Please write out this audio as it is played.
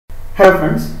Hello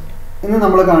friends, in the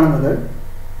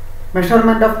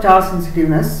measurement of charge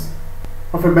sensitiveness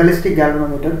of a ballistic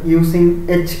galvanometer using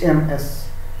HMS.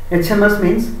 HMS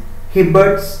means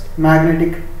Hibbert's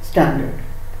magnetic standard.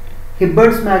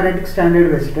 Hibbert's magnetic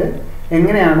standard is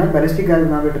ballistic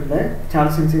galvanometer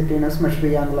charge sensitiveness measure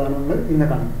in the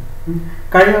country.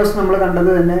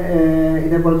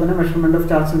 Measurement of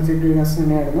charge sensitiveness in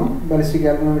ballistic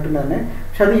galvanometer.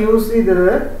 Use a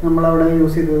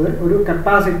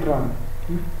capacitor.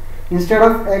 Instead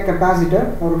of a capacitor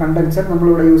or condenser,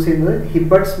 we use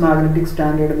Hibbert's magnetic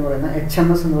standard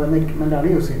HMS equipment. That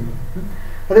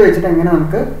is why we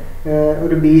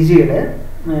BG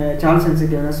charge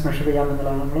sensitiveness measure. We have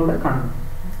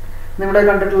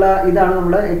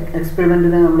experiment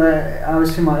in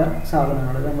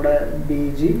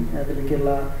BG,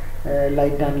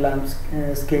 light and lamp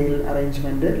scale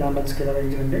arrangement, lamp and scale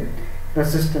arrangement,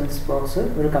 resistance box,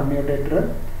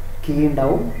 commutator, key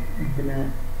down,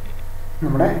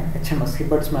 HMS,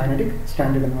 Hibbert's magnetic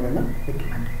standard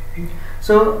equipment.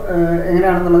 So, we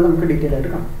will detail it.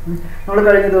 We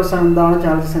will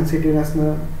charge sensitiveness.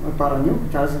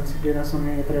 Charge sensitiveness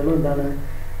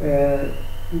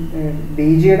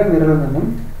BG mirror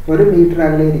 1 meter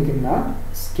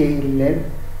scale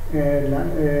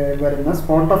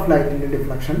spot of light in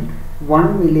deflection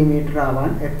 1 millimeter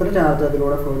charge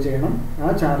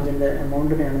charge in the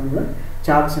amount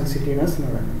charge sensitiveness.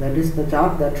 That is the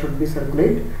charge that should be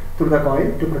circulated through the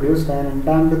coil to produce an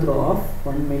undamped throw of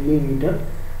 1 millimeter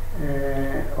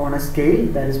on a scale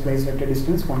that is placed at a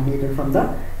distance 1 meter from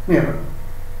the mirror.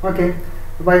 Okay.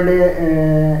 By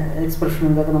the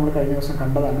expression that we have HMS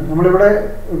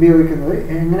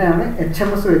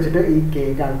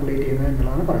calculate.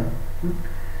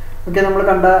 Okay, we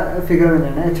have a figure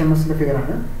HMS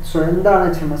figure. So,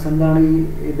 HMS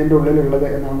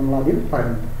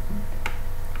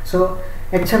so,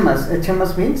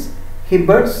 HMS means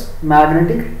Hibbert's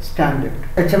magnetic standard.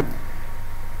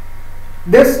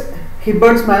 This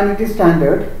Hibbert's magnetic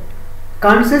standard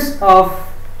consists of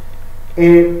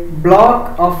a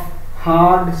block of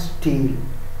hard steel.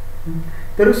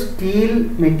 There is steel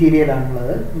material,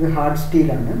 the hard steel,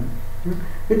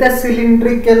 with a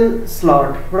cylindrical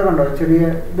slot. There is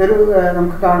a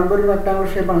rectangular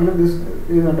shape. This is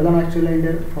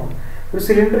actually form. A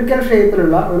cylindrical shape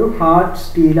is hard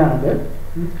steel.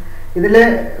 This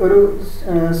is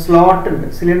a slot,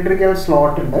 cylindrical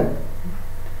slot,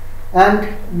 and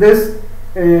this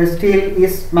steel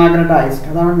is magnetized.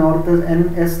 North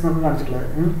NS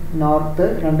north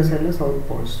and south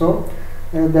pole. So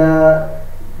the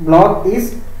block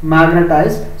is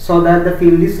magnetized so that the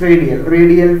field is radial.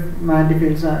 Radial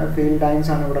magnetic field lines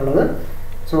are.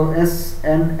 So S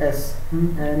and S.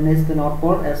 N is the north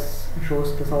pole, S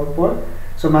shows the south pole.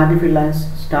 So magnetic field lines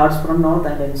starts from north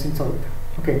and ends in south.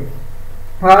 Okay.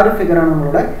 Hard figure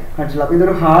this is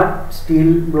a hard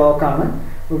steel block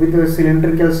with a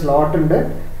cylindrical slot and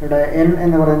N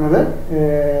and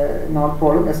north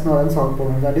pole, S and south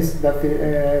pole. That is the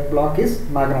block is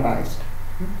magnetized.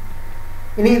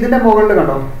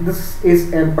 This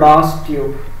is a brass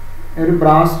tube. A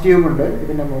brass tube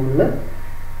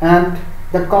and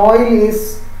the coil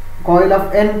is coil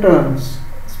of N turns.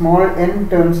 Small N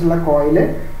turns la coil.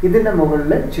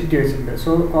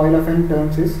 So coil of N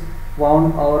turns is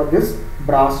wound over this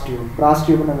brass tube. Brass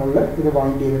tube is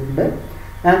wound.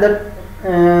 And the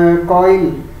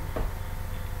coil,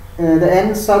 the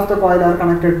ends of the coil are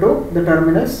connected to the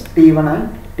terminals T1 and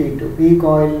T2. This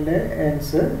coil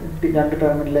ends two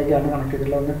terminals connected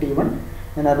to T1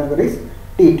 and another is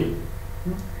T2.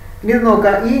 This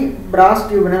brass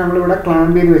tube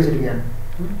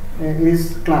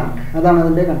is clamped. That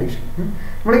is the condition.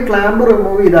 When we clamp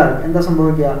remove this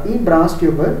brass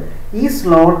tube, this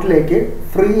slot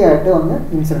free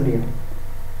insert.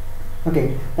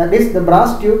 Okay, that is the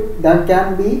brass tube that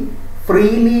can be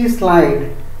freely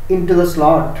slide into the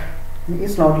slot.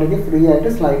 This slot free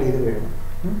slide either.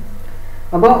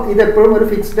 Now, this is a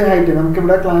fixed height. We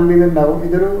can climb this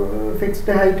fixed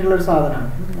height. We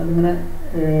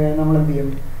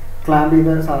clamp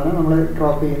this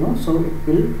drop so it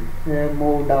will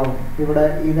move down. This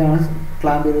is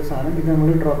clamp this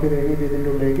drop it.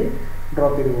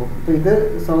 Drop it.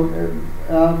 So this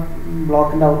block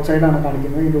in the outside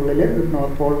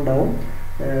north pole down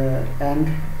and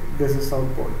this is south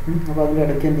pole. So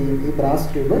this brass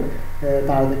tube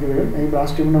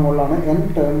brass tube N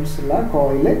turns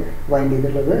coil wind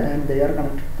and they are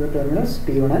connected to the terminals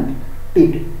T1 and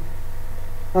T2.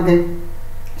 Okay,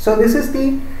 so this is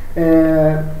the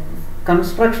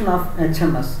construction of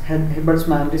HMS, Hibbert's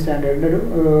magnetic standard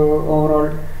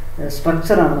overall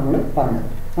structure.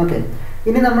 Okay.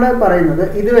 ഇനി നമ്മൾ പറയുന്നത്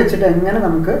ഇത് വെച്ചിട്ട് എങ്ങനെ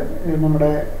നമുക്ക്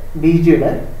നമ്മുടെ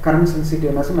BGയുടെ current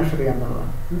sensitiveness measure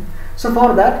ചെയ്യാന്നുള്ളതാണ്. So for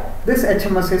that this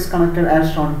HMS is connected as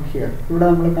shown here. ഇവിടെ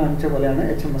നമ്മൾ കാണിച്ച പോലെയാണ്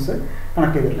HMS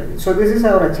കണക്ട് ചെയ്തിട്ടുള്ളത്. So this is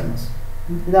our HMS.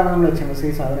 ഇതാണ് നമ്മൾ HMS.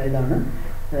 ഈ സാധനം ഇതാണ്.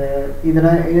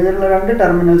 ഇതിലുള്ള 2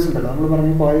 ടെർമിനൽസ് ഉണ്ടല്ലോ, നമ്മൾ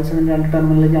പറഞ്ഞ കോയിൽസിന് 2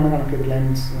 ടെർമിനലിലേക്കാണ് കണക്ട് ചെയ്തിട്ടുള്ളത്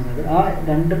ലൈൻസ് എന്നത്. ആ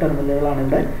 2 ടെർമിനലുകളാണ്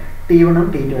ഇവിടെ T1 ഉം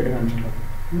T2 ആയിട്ട് കാണിച്ചിട്ടുള്ളത്.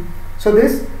 So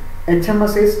this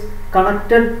HMS is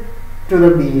connected to the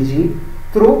BG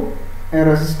through a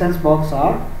resistance box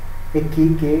or a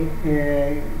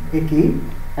key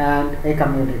and a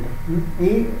commutator.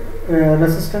 ഈ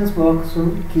റെസിസ്റ്റൻസ് ബോക്സും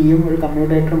കീയും ഒരു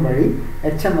കമ്മ്യൂട്ടേറ്ററും വഴി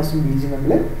HMS ഉം BG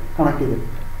നമ്മൾ കണക്ട് ചെയ്തു.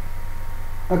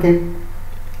 Okay,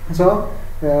 so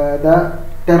the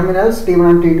terminals T1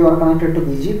 and T2 are connected to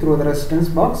BG through the resistance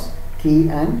box, key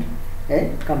and a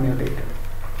commutator.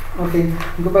 Okay,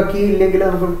 നമുക്കിപ്പോൾ key ഇല്ലെങ്കിൽ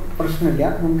നമുക്ക് പ്രശ്നമില്ല,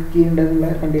 നമുക്ക് കീ ഉണ്ടെന്നുള്ള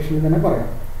കണ്ടീഷനിൽ തന്നെ പറയാം.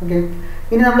 ഓക്കെ,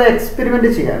 ഇനി നമ്മൾ എക്സ്പെരിമെൻ്റ്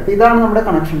ചെയ്യാം. അപ്പോൾ ഇതാണ് നമ്മുടെ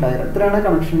കണക്ഷൻ ഡയഗ്രം. ഇത്രയാണ്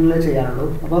കണക്ഷനിൽ ചെയ്യാനുള്ളൂ.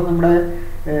 അപ്പോൾ നമ്മുടെ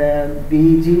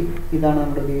BG ഇതാണ്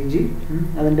നമ്മുടെ BG.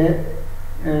 അതിൻ്റെ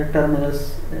ടെർമിനൽസ്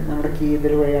നമ്മുടെ കീ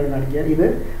ഇതിൽ വഴിയാണ് കാണിക്കുക. ഇത്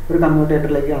ഒരു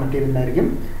കമ്മ്യൂട്ടേറ്ററിലേക്ക് കണക്ട് ചെയ്തിട്ടുണ്ടായിരിക്കും.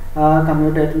 ആ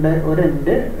കമ്മ്യൂട്ടേറ്ററിൻ്റെ ഒരു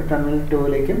എൻഡ് ടെർമിനൽ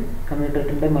 2ലേക്കും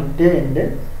കമ്മ്യൂട്ടേറ്ററിൻ്റെ മറ്റേ എൻഡ്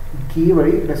കീ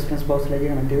വഴി റെസിസ്റ്റൻസ് ബോക്സിലേക്ക്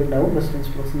കണക്ട് ചെയ്തിട്ടുണ്ടാവും.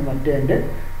 റെസിസ്റ്റൻസ് ബോക്സിൻ്റെ മറ്റേ എൻഡ്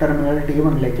ടെർമിനൽ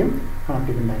T1ലേക്കും കണക്ട്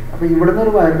ചെയ്തിട്ടുണ്ടായിരിക്കും. അപ്പോൾ ഇവിടുന്ന്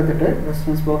ഒരു വയർ എടുത്തിട്ട്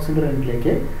റെസിസ്റ്റൻസ് ബോക്സിൻ്റെ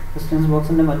എൻഡിലേക്ക്, റെസിസ്റ്റൻസ്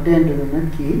ബോക്സിൻ്റെ മറ്റേ എൻഡിൽ നിന്ന്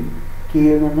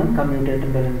കീയിൽ നിന്നും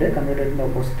കമ്മ്യൂട്ടേറ്ററിൻ്റെ എൻഡ്, കമ്മ്യൂട്ടേറ്ററിൻ്റെ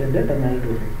ഓപ്പോസിറ്റ് എൻഡ് ടെർമിനൽ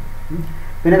 2ലേക്ക്.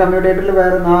 പിന്നെ കമ്മ്യൂട്ടേറ്ററിൽ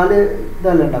വേറെ 4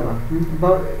 ഇതല്ല ഉണ്ടാവുക.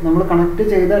 ഇപ്പോൾ നമ്മൾ കണക്ട്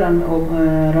ചെയ്ത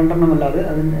 2 അല്ലാതെ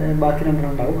അതിന് ബാക്കി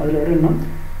 2 ഉണ്ടാവും. അതിലൊരെണ്ണം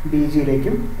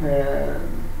BGയിലേക്കും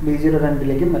BGയുടെ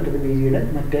എൻഡിലേക്കും മറ്റേത് BGയുടെ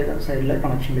മറ്റേ സൈഡിലെ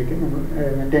കണക്ഷനിലേക്കും നമ്മൾ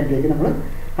മറ്റേ എൻഡിലേക്ക് നമ്മൾ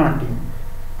കണക്ട് ചെയ്യും.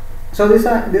 So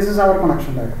this is our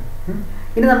connection diagram.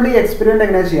 ഇനി നമ്മൾ ഈ എക്സ്പെരിമെൻ്റ്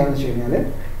എങ്ങനെ ചെയ്യാമെന്ന് വെച്ച് കഴിഞ്ഞാൽ,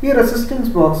 ഈ റെസിസ്റ്റൻസ്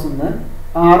ബോക്സിൽ നിന്ന്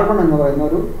R1 എന്ന് പറയുന്ന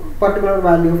ഒരു പർട്ടിക്കുലർ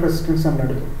വാല്യൂ ഓഫ് റെസിസ്റ്റൻസ് നമ്മൾ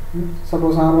എടുത്തു.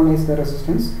 Suppose R1 is the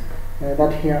resistance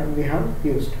that we have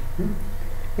used.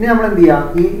 ഇനി നമ്മൾ എന്ത് ചെയ്യാം,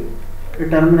 ഈ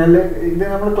ടെർമിനലിൽ ഇത്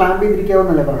നമ്മൾ ക്ലാമ്പ്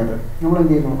ചെയ്തിരിക്കാമെന്നല്ലേ പറഞ്ഞത്. നമ്മൾ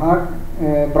എന്ത് ചെയ്യുന്നു, ആ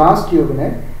ബ്രാസ് ട്യൂബിനെ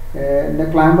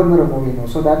ക്ലാമ്പ് ഒന്ന് റിമൂവ് ചെയ്യുന്നു.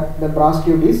 So that the brass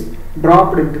tube is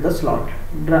dropped in to the slot.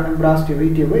 Brass tube, ഈ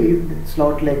ട്യൂബ് ഈ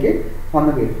സ്ലോട്ടിലേക്ക്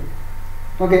വന്ന് വീഴും.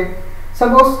 ഓക്കെ,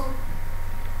 സപ്പോസ്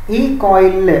ഈ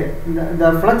കോയിലിൽ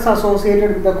the flux associated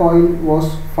with the coil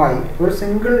was 5. ഒരു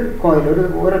സിംഗിൾ കോയിൽ,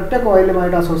 ഒരൊറ്റ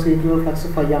കോയിലുമായിട്ട് അസോസിയേറ്റഡ് ഫ്ലക്സ്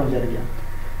 5 ആണ് വിചാരിക്കുക.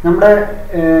 നമ്മുടെ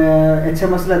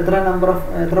HMSൽ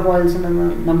എത്ര കോയിൽസ് ഉണ്ടെന്ന്,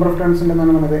 നമ്പർ ഓഫ് ടേൺസ്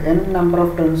ഉണ്ടെന്നാണ് പറഞ്ഞത്. n നമ്പർ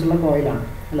ഓഫ് ടേൺസ് ഉള്ള കോയിലാണ്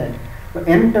അല്ലേ. അപ്പോൾ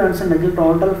n ടേൺസ് ഉണ്ടെങ്കിൽ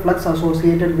total flux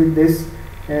associated with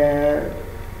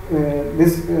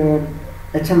this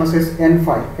HMS is N5.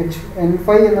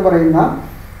 N5 എന്ന് പറയുന്ന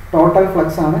ടോട്ടൽ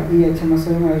ഫ്ലക്സ് ആണ് ഈ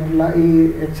HMSമായിട്ടുള്ള ഈ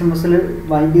HMSൽ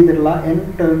വൈൻഡ് ചെയ്തിട്ടുള്ള n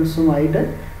ടേൺസുമായിട്ട്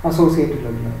അസോസിയേറ്റഡ്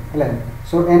ഉള്ളത് അല്ലേ.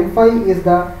 So N5 is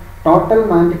the total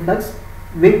magnetic flux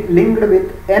linked with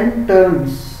n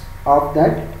turns of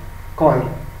that coil.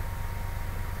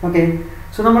 Okay,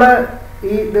 so നമ്മൾ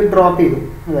ഈ ഇത് ഡ്രോപ്പ് ചെയ്തു.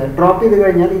 അതെ, ഡ്രോപ്പ് ചെയ്ത്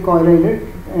കഴിഞ്ഞാൽ ഈ കോയിലിൽ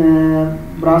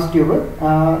ബ്രാസ് ട്യൂബ്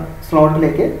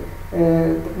സ്ലോട്ടിലേക്ക്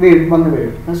വന്ന്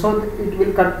വീഴും. So it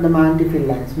will cut the magnetic field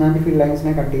lines. Magnetic field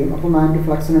ലൈൻസിനെ cut ചെയ്യും. അപ്പോൾ മാഗ്നറ്റിക്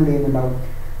ഫ്ലക്സിന് എന്ത് ചെയ്യുന്നുണ്ടാവും,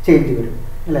 ചേഞ്ച് വരും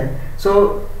അല്ലേ. സോ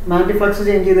മാഗ്നറ്റിക് ഫ്ലക്സ്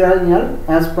ചേഞ്ച് ചെയ്ത് കഴിഞ്ഞാൽ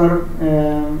as per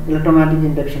electromagnetic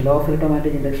induction, law of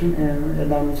electromagnetic induction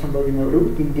എന്താണ് സംഭവിക്കുന്ന ഒരു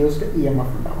ഇൻഡ്യൂസ്ഡ്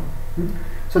EMF ഉണ്ടാവും.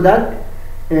 So that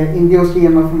induced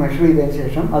EMF measure ചെയ്തതിന്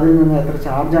ശേഷം അതിൽ നിന്ന് എത്ര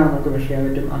ചാർജാണ് നമുക്ക് മെഷർ ചെയ്യാൻ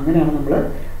പറ്റും. അങ്ങനെയാണ് നമ്മൾ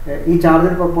ഈ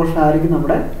ചാർജിന് പ്രൊപ്പോർഷൻ ആയിരിക്കും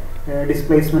നമ്മുടെ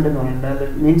ഡിസ്പ്ലേസ്മെൻറ്റ് എന്ന് പറയുന്നത്.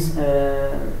 മീൻസ്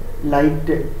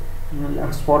ലൈറ്റ്,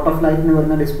 സ്പോട്ട് ഓഫ് ലൈറ്റിന്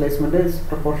വരുന്ന displacement is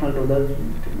proportional to the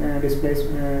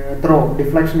throw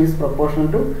deflection is proportional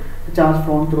to charge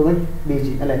flown through the BG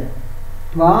അല്ലേ.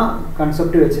 അപ്പോൾ ആ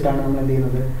കൺസെപ്റ്റ് വെച്ചിട്ടാണ് നമ്മൾ എന്ത്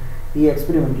ചെയ്യുന്നത്, ഈ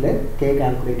എക്സ്പെരിമെൻറ്റിൽ K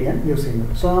കാൽക്കുലേറ്റ് ചെയ്യാൻ യൂസ്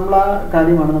ചെയ്യുന്നത്. സോ നമ്മൾ ആ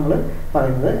കാര്യമാണ് നമ്മൾ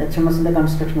പറയുന്നത്. HMSൻ്റെ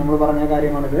കൺസ്ട്രക്ഷൻ നമ്മൾ പറഞ്ഞ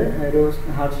കാര്യമാണിത്. ഒരു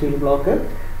ഹാർഡ് സ്റ്റീൽ ബ്ലോക്ക്,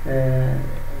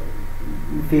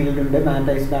 ഫീൽഡ് ഉണ്ട്,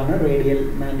 മാഗ്നറ്റൈസ്ഡ് ആണ്, റേഡിയൽ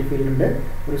മാഗ്നറ്റിക് ഫീൽഡ് ഉണ്ട്,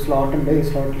 ഒരു സ്ലോട്ട് ഉണ്ട്. ഈ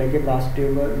സ്ലോട്ടിലേക്ക് ബ്രാസ്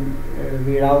ട്യൂബ്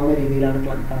വീഴാവുന്ന രീതിയിലാണ്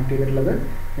കണക്ട് ചെയ്തിട്ടുള്ളത്.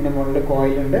 ഇതിൻ്റെ മുകളിൽ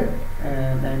കോയിലുണ്ട്.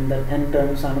 ആൻഡ് n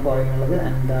ടേൺസ് ആണ് കോയിലുള്ളത്.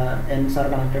 And ends are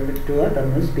connected to the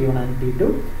terminals T1 and T2.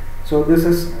 So this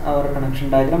is our connection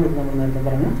diagram. ഇത് നമ്മൾ നേരത്തെ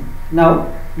പറഞ്ഞു. Now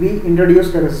we introduce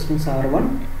the resistance R1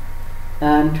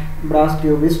 and brass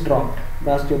tube is dropped.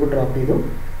 brass tube drop ചെയ്തു.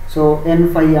 So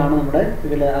N5 ആണ് നമ്മുടെ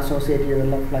ഇതിൽ associate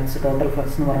ചെയ്തിട്ടുള്ള flux, total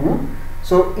flux എന്ന് പറഞ്ഞു.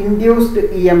 സോ ഇൻഡ്യൂസ്ഡ്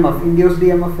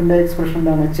EMFൻ്റെ എക്സ്പ്രഷൻ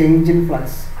എന്താണ്, ചേഞ്ച് ഇൻ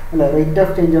ഫ്ലക്സ് അല്ലെ, rate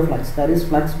of change of flux. That is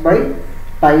flux by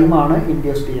time ആണ്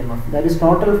induced EMF. That is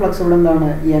total flux ഇവിടെ എന്താണ്,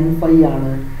 N5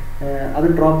 ആണ്. അത്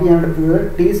ഡ്രോപ്പ് ചെയ്യാൻ എടുത്തത്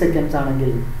T സെക്കൻഡ്സ്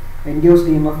ആണെങ്കിൽ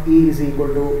induced EMF E is equal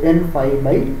to N5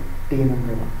 by T എന്ന്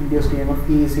പറയുന്നത്. Induced EMF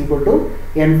E is equal to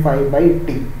N5 by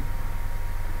T.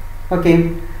 Okay,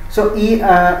 so ഈ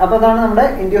അപ്പോൾ അതാണ് നമ്മുടെ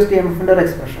ഇൻഡ്യൂസ്ഡ് EMFന്റെ ഒരു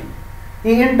expression.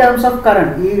 In terms of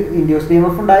current, ഈ ഇൻഡ്യൂസ്ഡ്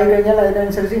EMF ഉണ്ടായി കഴിഞ്ഞാൽ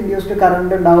അതിനനുസരിച്ച് ഇൻഡ്യൂസ്ഡ്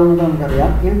കറണ്ട് ഉണ്ടാവും എന്ന്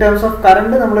നമുക്കറിയാം. ഇൻ ടേംസ് ഓഫ്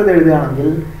കറണ്ട് നമ്മളിത് എഴുതുകയാണെങ്കിൽ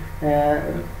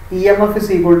EMF is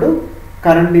equal to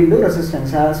current into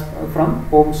resistance as from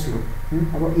Ohm's law.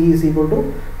 അപ്പോൾ E is equal to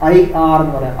IR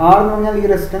എന്ന് പറയാം. R എന്ന് പറഞ്ഞാൽ ഈ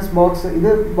റെസിസ്റ്റൻസ് ബോക്സ്, ഇത്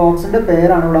ബോക്സിന്റെ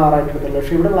പേരാണ് ഇവിടെ R ആയിട്ട് എടുത്തുള്ളത്.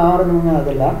 പക്ഷേ ഇവിടെ R എന്ന് പറഞ്ഞാൽ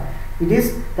അതല്ല, it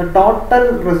is the total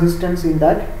resistance in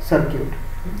that circuit.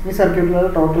 ഈ സർക്യൂട്ടിലുള്ള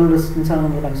ടോട്ടൽ റെസിസ്റ്റൻസ് ആണ്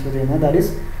നമ്മൾ കൺസിഡർ ചെയ്യുന്നത്. ദാറ്റ്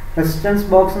ഈസ് റെസിസ്റ്റൻസ്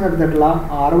ബോക്സ് എന്ന് എടുത്തിട്ടുള്ള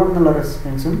R1 എന്നുള്ള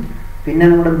റെസിസ്റ്റൻസും പിന്നെ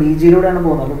നമ്മുടെ BG-യിലൂടെയാണ്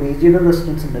പോകുന്നത്. അപ്പോൾ BG-യുടെ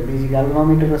റെസിസ്റ്റൻസ് ഉണ്ട്, BG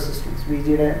ഗാൽവനോമീറ്റർ റെസിസ്റ്റൻസ്,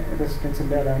 BG-യുടെ റെസിസ്റ്റൻസ്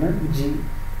ഉണ്ട്, അതാണ് G,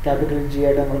 ക്യാപിറ്റൽ G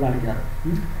ആയിട്ട് നമ്മൾ കാണിക്കാറ്.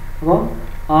 അപ്പോൾ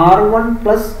R1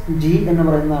 പ്ലസ് G എന്ന്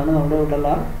പറയുന്നതാണ് നമ്മുടെ ഇവിടെയുള്ള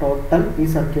ടോട്ടൽ ഈ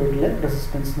സർക്യൂട്ടിലെ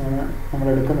റെസിസ്റ്റൻസ് എന്നാണ് നമ്മൾ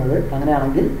എടുക്കുന്നത്.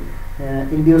 അങ്ങനെയാണെങ്കിൽ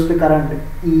induced current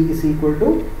E is equal to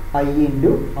I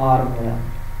into R എന്ന് പറയാം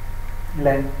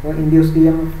അല്ലേ. അപ്പോൾ induced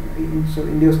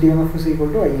EMF is equal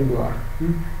to I into R.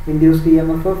 Induced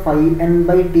EMF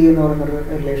phi-n/t എന്ന് പറയുന്ന ഒരു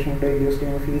റിലേഷൻ ഉണ്ട്. Induced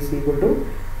EMF is equal to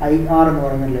IR എന്ന്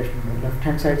പറയുന്ന റിലേഷൻ ഉണ്ട്. ലെഫ്റ്റ്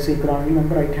ഹാൻഡ് സൈഡ്സ് ഈക്വൽ ആണെങ്കിൽ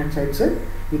നമുക്ക് റൈറ്റ് ഹാൻഡ് സൈഡ്സ്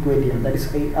ഈക്വേറ്റ് ചെയ്യാം. That is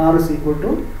IR is equal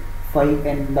to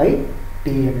phi-n/t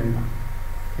എന്ന് എഴുതാം.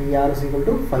 IR is equal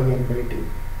to phi-n/t.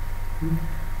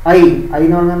 I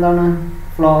എന്ന് പറഞ്ഞാൽ എന്താണ്?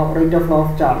 Flow rate of flow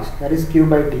of charge, that is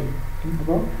Q/T.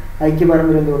 അപ്പോൾ ഐക്ക് പകരം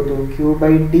എന്ത് കൊടുത്തു?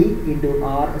 Q/T into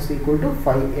R is equal to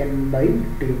phi-n/t.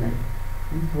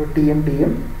 അപ്പോൾ ടിയും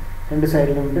ടിയും രണ്ട്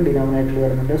സൈഡിലുണ്ട്, ഡിനോമിനേറ്ററിൽ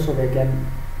വരുന്നുണ്ട്. So we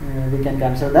can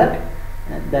cancel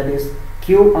that is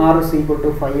QR is equal to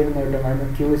phi എന്ന് കിട്ടും, അതിന്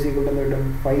Q is equal to കിട്ടും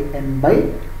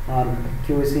phi-n/R കിട്ടും. Q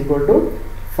is equal to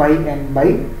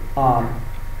phi-n/R.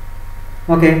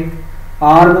 Okay,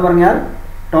 R എന്ന് പറഞ്ഞാൽ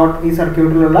ഈ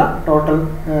സർക്യൂട്ടിലുള്ള ടോട്ടൽ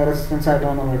റെസിസ്റ്റൻസ്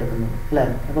ആയിട്ടാണ് നമ്മൾ എടുക്കുന്നത് അല്ലേ.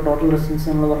 അപ്പോൾ ടോട്ടൽ റെസിസ്റ്റൻസ്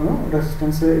നമ്മൾ പറഞ്ഞു,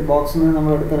 റെസിസ്റ്റൻസ് ബോക്സിൽ നിന്ന്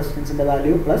നമ്മൾ എടുത്ത റെസിസ്റ്റൻസിൻ്റെ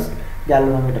value plus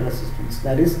galvanometer resistance,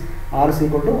 that is R is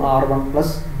equal to R1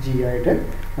 plus G ആയിട്ട്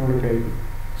നമ്മളിവിടെ എഴുതി.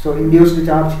 So induced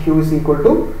charge Q is equal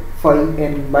to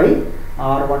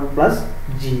phi-n/R1 plus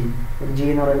G. G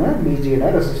എന്ന് പറയുന്നത് BG-യുടെ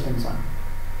റെസിസ്റ്റൻസ് ആണ്.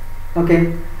 ഓക്കെ,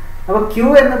 അപ്പോൾ Q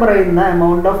എന്ന് പറയുന്ന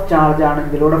എമൗണ്ട് ഓഫ് ചാർജ് ആണ്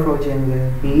ഇതിലൂടെ ഫ്ലോ ചെയ്യുന്നത്,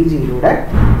 BG-യിലൂടെ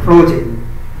ഫ്ലോ ചെയ്യുന്നത്.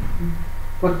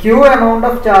 അപ്പോൾ Q amount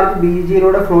of charge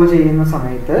BG-യിലൂടെ flow ചെയ്യുന്ന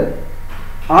സമയത്ത്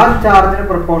ആ ചാർജിന്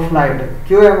പ്രൊപ്പോർഷണലായിട്ട്, Q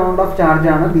എമൗണ്ട് ഓഫ് ചാർജ്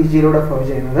ആണ് BG-യിലൂടെ ഫ്ലോ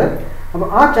ചെയ്യുന്നത്. അപ്പോൾ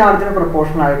ആ ചാർജിന്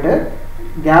പ്രൊപ്പോർഷണലായിട്ട്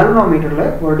ഗാൽവനോമീറ്ററിൽ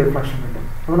ഒരു ഡിഫ്ലക്ഷൻ കിട്ടും.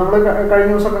 അപ്പോൾ നമ്മൾ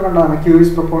കഴിഞ്ഞ ദിവസമൊക്കെ കണ്ടതാണ് Q is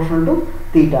proportional to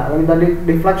theta. That the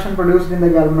deflection produced in the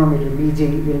galvanometer BG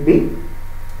will be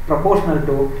proportional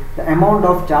to the amount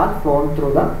of charge flown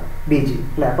through the BG.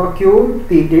 അപ്പോൾ Q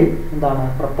theta എന്താണ്?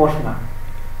 പ്രൊപ്പോർഷണൽ ആണ്.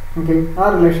 ഓക്കെ, ആ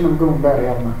റിലേഷൻ നമുക്ക് മുമ്പേ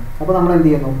അറിയാവുന്നതാണ്. അപ്പോൾ നമ്മൾ എന്ത്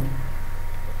ചെയ്യുന്നു?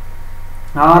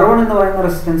 R1 എന്ന് പറയുന്ന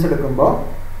റെസിസ്റ്റൻസ് എടുക്കുമ്പോൾ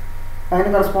അതിന്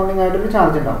കറസ്പോണ്ടിങ് ആയിട്ടൊരു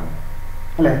ചാർജ് ഉണ്ടാവും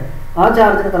അല്ലേ. ആ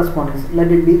ചാർജിന് corresponding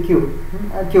let it be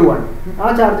Q1. ആ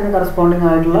ചാർജിന് കറസ്പോണ്ടിങ്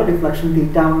ആയിട്ടുള്ള ഡിഫ്ലക്ഷൻ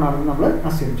θ1 ആണെന്ന് നമ്മൾ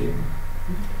അസ്യൂം ചെയ്യുന്നു.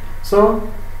 So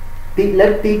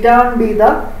let θ1 be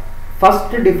the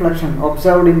first deflection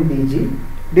observed in BG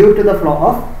due to the flow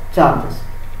of charges.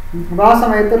 അപ്പോൾ ആ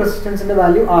സമയത്ത് റെസിസ്റ്റൻസിന്റെ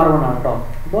വാല്യൂ R1 ആണ് കേട്ടോ.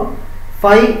 അപ്പോൾ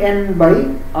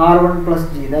phi-n/R1 plus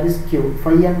G, that is Q.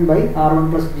 phi-n/R1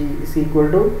 plus G is equal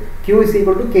to Q is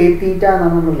equal to K theta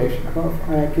എന്നാണ് relation. അപ്പോൾ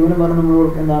Qന് പറഞ്ഞ് നമ്മൾ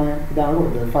എന്താണ് ഇതാണ്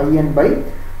കൊടുത്തത്,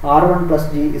 phi-n/R1 plus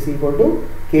G is equal to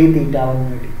K theta എന്ന്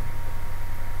കിട്ടി.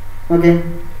 ഓക്കെ,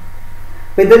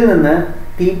 അപ്പോൾ ഇതിൽ നിന്ന്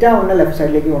θ1 ലെഫ്റ്റ്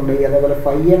സൈഡിലേക്ക് കൊണ്ടുപോയി, അതേപോലെ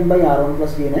phi-n/R1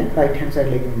 plus G നെ റൈറ്റ് ഹാൻഡ്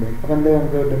സൈഡിലേക്ക് കൊണ്ടുപോയി. അപ്പോൾ എന്ത്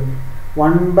നമുക്ക് കിട്ടും?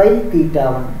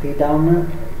 1/θ1. θ1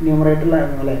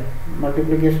 ന്യൂമറേറ്ററിലായിരുന്നു അല്ലേ,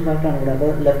 മൾട്ടിപ്ലിക്കേഷൻ ഫാക്ടറാണ് ഇവിടെ. അപ്പോൾ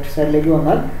ലെഫ്റ്റ് സൈഡിലേക്ക്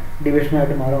വന്നാൽ ഡിവിഷൻ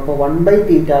ആയിട്ട് മാറും. അപ്പോൾ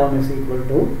 1/θ1 is equal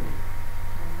to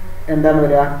എന്താണ്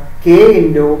വരിക? K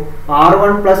into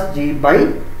R1 plus G by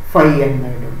phi-n എന്ന്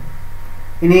കിട്ടും.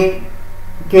 ഇനി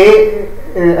K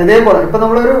അതേപോലെ ഇപ്പം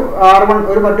നമ്മളൊരു R1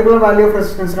 ഒരു പർട്ടിക്കുലർ വാല്യൂ ഓഫ്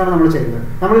റെസിസ്റ്റൻസിനാണ് നമ്മൾ ചെയ്യുന്നത്.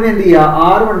 നമ്മളിനി എന്ത് ചെയ്യുക?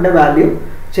 R1ന്റെ വാല്യൂ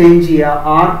ചേഞ്ച് ചെയ്യുക,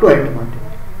 R2 ആയിട്ട് മാറ്റും.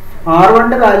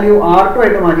 R1ന്റെ വാല്യൂ R2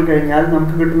 ആയിട്ട് മാറ്റിക്കഴിഞ്ഞാൽ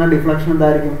നമുക്ക് കിട്ടുന്ന ഡിഫ്ലക്ഷൻ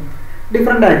എന്തായിരിക്കും?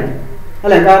 ഡിഫറെൻ്റ് ആയിരിക്കും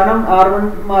അല്ലേ. കാരണം R1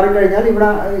 മാറിക്കഴിഞ്ഞാൽ ഇവിടെ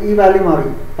ഈ വാല്യൂ മാറി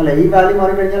അല്ലേ, ഈ വാല്യൂ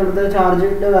മാറിക്കഴിഞ്ഞാൽ ഇവിടുത്തെ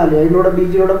ചാർജിൻ്റെ വാല്യൂ, അതിലൂടെ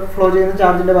BG-യിലൂടെ ഫ്ലോ ചെയ്യുന്ന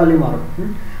ചാർജിൻ്റെ വാല്യൂ മാറും.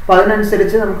 അപ്പോൾ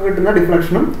അതിനനുസരിച്ച് നമുക്ക് കിട്ടുന്ന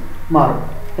ഡിഫ്ലക്ഷനും മാറും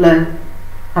അല്ലേ.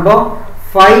 അപ്പോൾ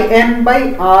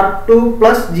phi-n/R2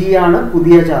 plus G ആണ്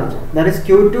പുതിയ charge. That is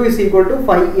Q2 is equal to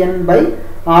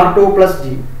phi-n/R2 plus G.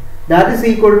 That is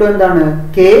equal to എന്താണ്?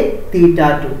 K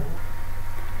θ2.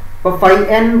 അപ്പോൾ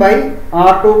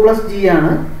phi-n/R2 plus G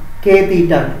ആണ് K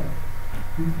θ2.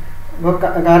 അപ്പോൾ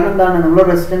കാരണം എന്താണ്? നമ്മൾ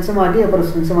റെസിസ്റ്റൻസ് മാറ്റി. അപ്പോൾ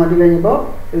റെസിസ്റ്റൻസ് മാറ്റി കഴിഞ്ഞപ്പോൾ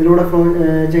ഇതിലൂടെ ഫ്ലോ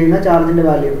ചെയ്യുന്ന ചാർജിൻ്റെ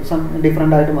വാല്യൂ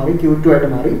ഡിഫറെൻ്റ് ആയിട്ട് മാറി, Q2 ആയിട്ട്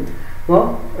മാറി. അപ്പോൾ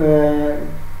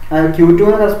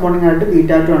Q2ന് കറസ്പോണ്ടിങ് ആയിട്ട്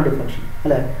θ2 ആണ് ഡിഫ്ലക്ഷൻ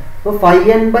അല്ലേ. അപ്പോൾ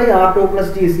phi-n/R2 plus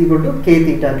G is equal to K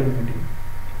θ2 എന്ന് കിട്ടി.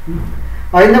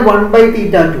 അതിന്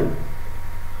 1/θ2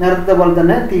 നേരത്തെ പോലെ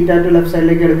തന്നെ θ2 ലെഫ്റ്റ്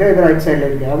സൈഡിലേക്ക് എടുക്കുക, ഇത് റൈറ്റ്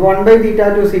സൈഡിലേക്ക് എടുക്കുക. അപ്പോൾ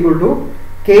 1/θ2 is equal to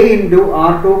k into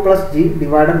r2 plus g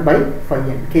divided by phi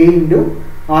n. K into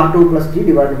r2 plus g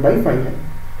divided by phi n.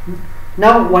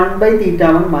 Now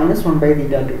 1/θ1 minus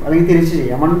 1/θ2 അല്ലെങ്കിൽ തിരിച്ച്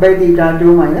ചെയ്യാം.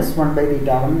 1/θ2 minus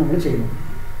 1/θ1 നമ്മൾ ചെയ്യുന്നു.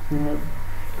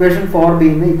 ഇക്വേഷൻ 4b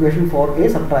നിന്ന് ഇക്വേഷൻ 4a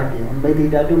സബ്ട്രാക്ട് ചെയ്യാം.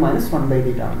 1/θ2 minus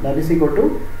 1/θ1 that is equal to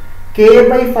k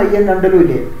by phi n രണ്ടിലും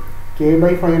ഇല്ലേ, k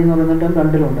by phi n എന്ന് പറയുന്ന ടേം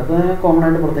രണ്ടിലുണ്ട്. അപ്പോൾ കോമൺ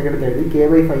ആയിട്ട് പുറത്തേക്ക് എടുത്ത് എഴുതി k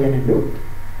by phi n into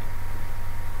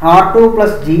r2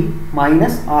 plus g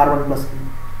minus r1 plus g.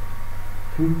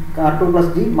 r2 plus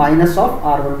g minus of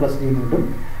r1 plus g എന്ന് കിട്ടും.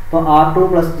 അപ്പോൾ r2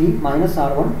 plus g minus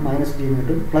r1 minus g എന്ന്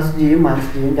കിട്ടും. പ്ലസ് ജിയും മൈനസ്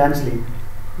ജിയും ക്യാൻസൽ ചെയ്യും.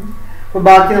 അപ്പോൾ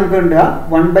ബാക്കി നമുക്ക് കിട്ടുക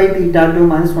 1/θ2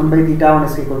 minus 1/θ1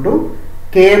 is equal to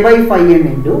k by phi n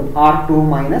into r2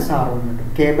 minus r1 കിട്ടും.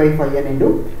 k by phi n into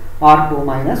r2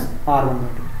 minus r1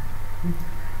 കിട്ടും.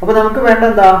 അപ്പോൾ നമുക്ക് വേണ്ട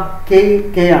എന്താ, k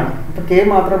ആണ്. അപ്പോൾ k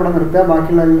മാത്രം ഇവിടെ നിർത്തുക,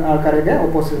 ബാക്കിയുള്ള ആൾക്കാരൊക്കെ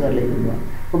ഓപ്പോസിറ്റ് സൈഡിലേക്ക് കൊണ്ടുപോകാം.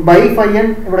 അപ്പോൾ ബൈ phi n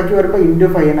ഇവിടേക്ക് വരുമ്പോൾ ഇൻറ്റു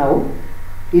phi n ആവും.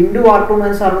 ഇൻറ്റു r2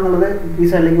 മൈനസ് r1 എന്നുള്ളത് ഈ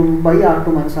സൈഡിലേക്ക് ബൈ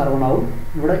r2 മൈനസ് r1 ആവും.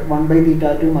 ഇവിടെ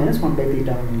 1/θ2 മൈനസ്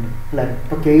 1/θ1 ഉണ്ട് അല്ലേ.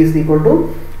 അപ്പോൾ k is equal to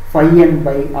phi n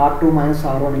by r2 minus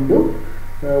r1 into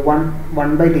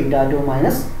 1/θ2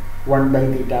 minus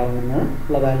 1/θ1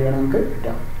 എന്നുള്ള വാല്യൂ ആണ് നമുക്ക്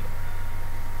കിട്ടുക.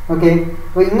 ഓക്കെ,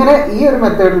 അപ്പോൾ ഇങ്ങനെ ഈ ഒരു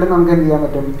മെത്തേഡിൽ നമുക്ക് എന്ത് ചെയ്യാൻ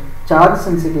പറ്റും, ചാർജ്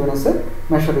സെൻസിറ്റീവ്നെസ്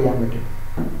മെഷർ ചെയ്യാൻ പറ്റും.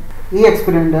 ഈ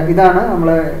എക്സ്പെരിമെൻ്റ് ഇതാണ് നമ്മൾ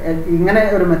ഇങ്ങനെ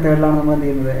ഒരു മെത്തേഡിലാണ് നമ്മൾ എന്ത്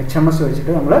ചെയ്യുന്നത്, HMS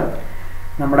വെച്ചിട്ട് നമ്മൾ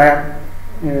നമ്മുടെ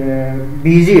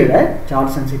BG യുടെ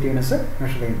ചാർജ് സെൻസിറ്റീവ്നെസ്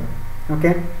മെഷർ ചെയ്യുന്നത്. Okay,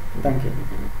 thank you.